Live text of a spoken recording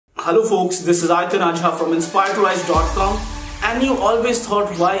Hello folks, this is Aitan Ajha from InspiredToRise.com, and you always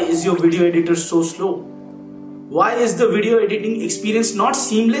thought, why is your video editor so slow? Why is the video editing experience not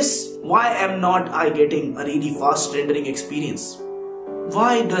seamless? Why am not I getting a really fast rendering experience?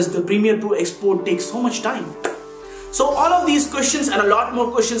 Why does the Premiere Pro export take so much time? So all of these questions and a lot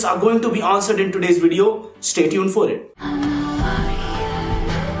more questions are going to be answered in today's video. Stay tuned for it.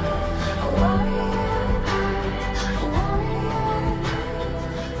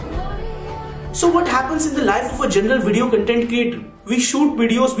 So what happens in the life of a general video content creator? We shoot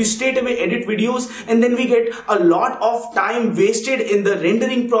videos, we straight away edit videos, and then we get a lot of time wasted in the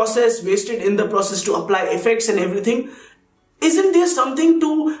rendering process, wasted in the process to apply effects and everything. Isn't there something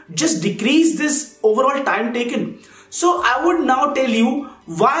to just decrease this overall time taken? So I would now tell you,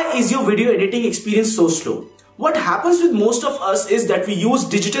 why is your video editing experience so slow? What happens with most of us is that we use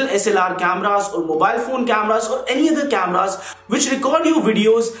digital SLR cameras or mobile phone cameras or any other cameras which record your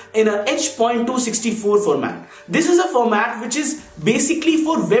videos in a H.264 format. This is a format which is basically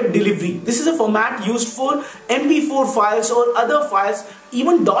for web delivery. This is a format used for MP4 files or other files.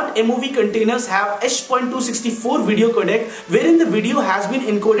 Even .mov containers have H.264 video codec, wherein the video has been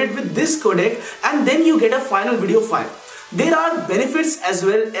encoded with this codec, and then you get a final video file. There are benefits as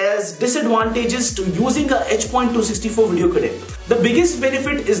well as disadvantages to using a H.264 video codec. The biggest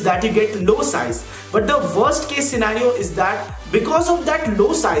benefit is that you get low size, but the worst case scenario is that because of that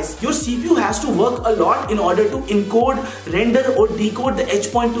low size, your CPU has to work a lot in order to encode, render or decode the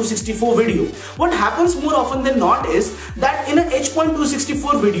H.264 video. What happens more often than not is that in a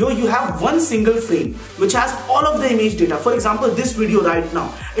H.264 video, you have one single frame which has all of the image data. For example, this video right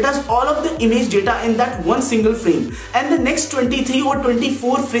now, it has all of the image data in that one single frame, and the next 23 or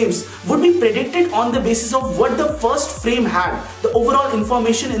 24 frames would be predicted on the basis of what the first frame had, the overall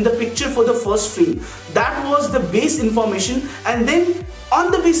information in the picture for the first frame. That was the base information, and then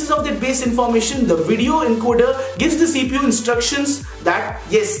on the basis of that base information, the video encoder gives the CPU instructions that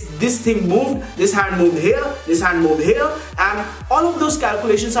yes, this thing moved, this hand moved here, this hand moved here, and all of those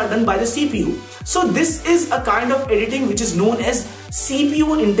calculations are done by the CPU. So this is a kind of editing which is known as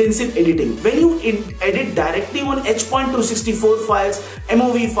CPU intensive editing. When you edit directly on H.264 files,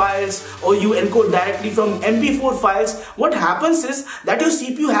 MOV files, or you encode directly from MP4 files, what happens is that your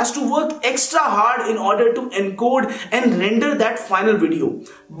CPU has to work extra hard in order to encode and render that final video.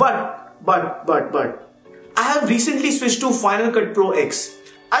 But I have recently switched to Final Cut Pro X.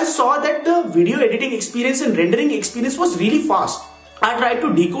 I saw that the video editing experience and rendering experience was really fast. I tried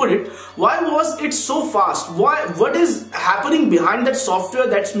to decode it. Why was it so fast? What is happening behind that software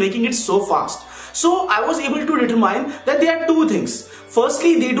that's making it so fast? So I was able to determine that there are two things.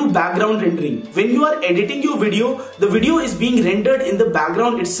 Firstly, they do background rendering. When you are editing your video, the video is being rendered in the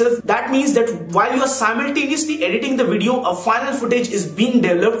background itself. That means that while you are simultaneously editing the video, a final footage is being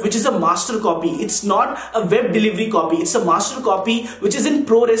developed, which is a master copy. It's not a web delivery copy. It's a master copy, which is in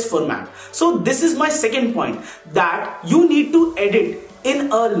ProRes format. So this is my second point, that you need to edit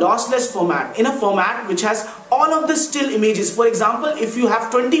in a lossless format, in a format which has all of the still images. For example, if you have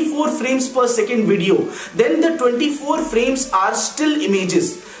 24 frames per second video, then the 24 frames are still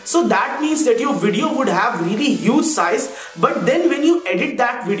images. So that means that your video would have really huge size, but then when you edit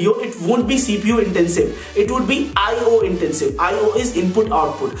that video, it won't be CPU intensive. It would be IO intensive. IO is input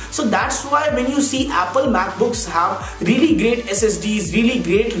output. So that's why when you see Apple MacBooks have really great SSDs, really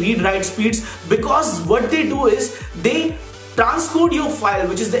great read-write speeds, because what they do is they transcode your file,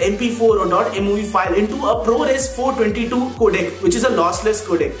 which is the MP4 or .mov file, into a ProRes 422 codec, which is a lossless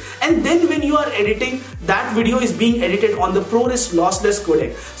codec. And then when you are editing, that video is being edited on the ProRes lossless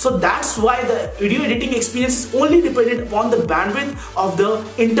codec. So that's why the video editing experience is only dependent upon the bandwidth of the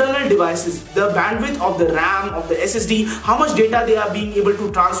internal devices, the bandwidth of the RAM, of the SSD, how much data they are being able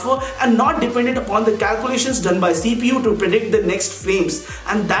to transfer, and not dependent upon the calculations done by CPU to predict the next frames.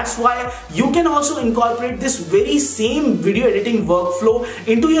 And that's why you can also incorporate this very same video editing workflow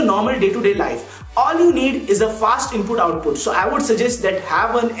into your normal day-to-day life. All you need is a fast input output. So I would suggest that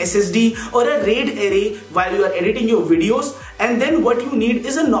have an SSD or a RAID array while you are editing your videos, and then what you need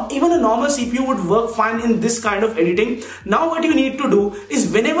is even a normal CPU would work fine in this kind of editing. Now what you need to do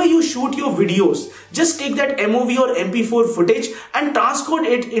is, whenever you shoot your videos, just take that MOV or MP4 footage and transcode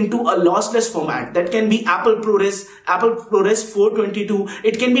it into a lossless format. That can be Apple ProRes 422,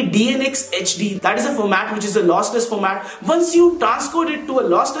 it can be DNX HD. That is a format which is a lossless format. Once you transcode it to a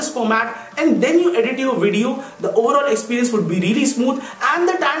lossless format and then you edit your video, the overall experience would be really smooth, and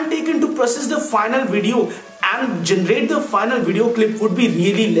the time taken to process the final video and generate the final video clip would be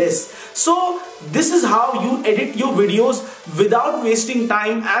really less. So this is how you edit your videos without wasting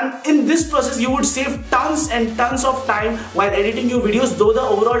time, and in this process you would save tons and tons of time while editing your videos, though the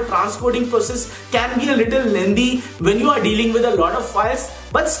overall transcoding process can be a little lengthy when you are dealing with a lot of files.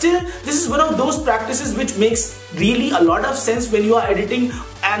 But still, this is one of those practices which makes really a lot of sense when you are editing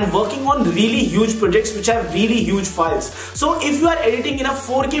and working on really huge projects which have really huge files. So if you are editing in a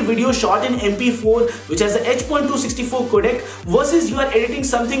 4K video shot in MP4 which has a H.264 codec versus you are editing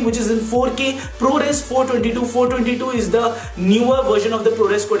something which is in 4K ProRes 422. 422 is the newer version of the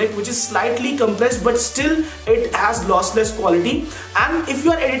ProRes codec which is slightly compressed, but still it has lossless quality. And if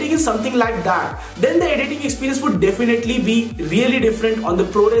you are editing in something like that, then the editing experience would definitely be really different on the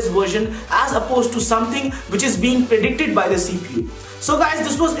ProRes version as opposed to something which is being predicted by the CPU. So guys,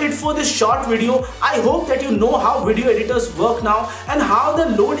 this was it for this short video. I hope that you know how video editors work now and how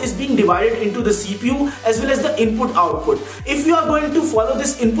the load is being divided into the CPU as well as the input output. If you are going to follow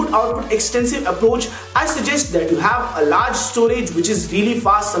this input output extensive approach, I suggest that you have a large storage which is really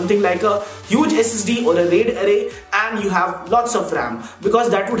fast, something like a huge SSD or a RAID array, and you have lots of RAM, because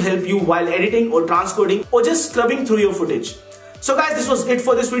that would help you while editing or transcoding or just scrubbing through your footage. So guys, this was it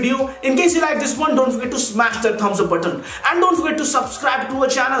for this video. In case you like this one, don't forget to smash that thumbs up button and don't forget to subscribe to our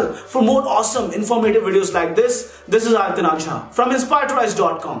channel for more awesome informative videos like this. This is Aditya Jha from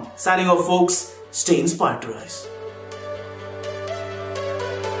InspiredToRise.com signing off folks. Stay inspired to rise.